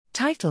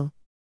Title: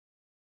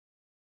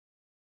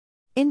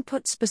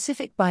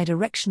 Input-specific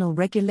bidirectional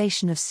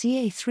regulation of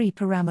CA3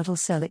 pyramidal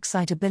cell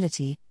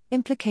excitability,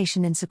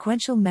 implication in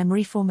sequential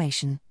memory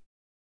formation.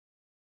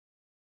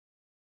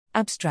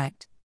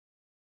 Abstract: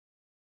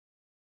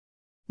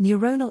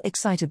 Neuronal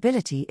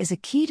excitability is a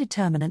key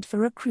determinant for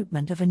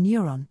recruitment of a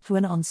neuron through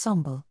an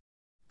ensemble.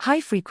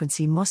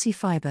 High-frequency mossy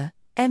fiber,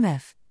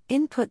 MF,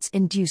 inputs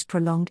induce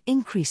prolonged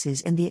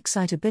increases in the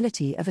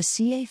excitability of a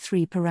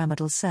CA3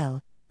 pyramidal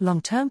cell,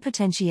 long-term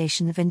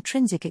potentiation of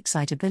intrinsic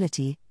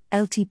excitability,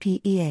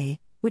 LTPEA,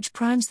 which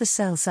primes the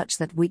cell such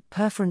that weak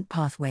perforant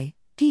pathway,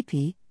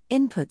 PP,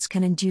 inputs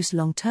can induce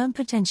long-term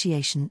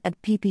potentiation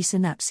at PP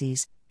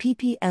synapses,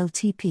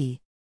 PPLTP.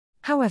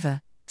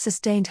 However,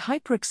 sustained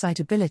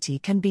hyperexcitability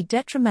can be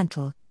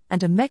detrimental,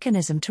 and a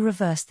mechanism to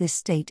reverse this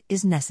state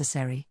is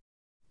necessary.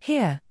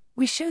 Here,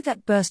 we show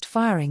that burst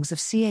firings of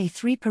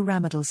CA3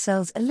 pyramidal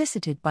cells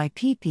elicited by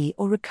PP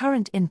or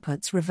recurrent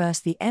inputs reverse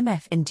the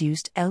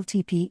MF-induced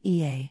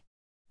LTPEA.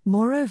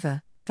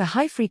 Moreover, for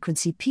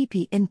high-frequency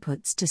PP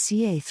inputs to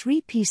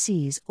CA3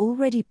 PCs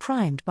already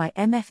primed by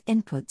MF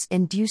inputs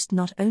induced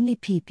not only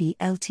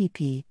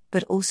PPLTP,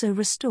 but also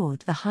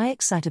restored the high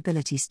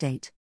excitability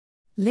state.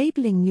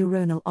 Labeling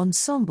neuronal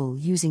ensemble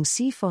using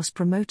CFOS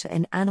promoter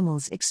in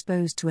animals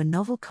exposed to a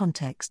novel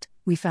context,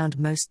 we found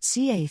most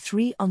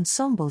CA3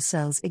 ensemble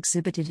cells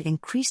exhibited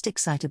increased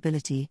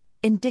excitability,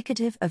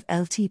 indicative of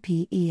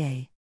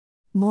LTPEA.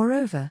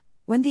 Moreover,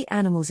 when the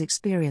animals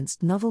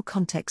experienced novel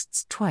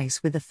contexts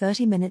twice with a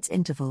 30-minute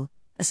interval,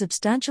 a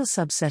substantial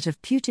subset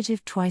of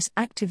putative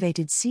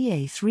twice-activated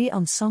CA3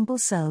 ensemble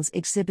cells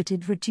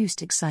exhibited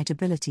reduced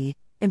excitability,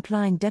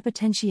 implying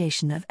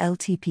depotentiation of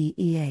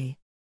LTPEA.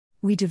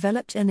 We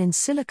developed an in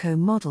silico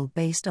model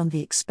based on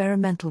the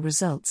experimental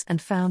results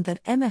and found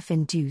that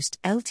MF-induced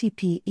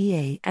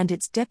LTPEA and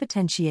its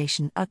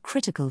depotentiation are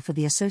critical for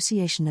the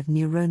association of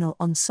neuronal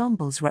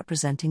ensembles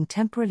representing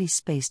temporally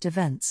spaced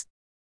events.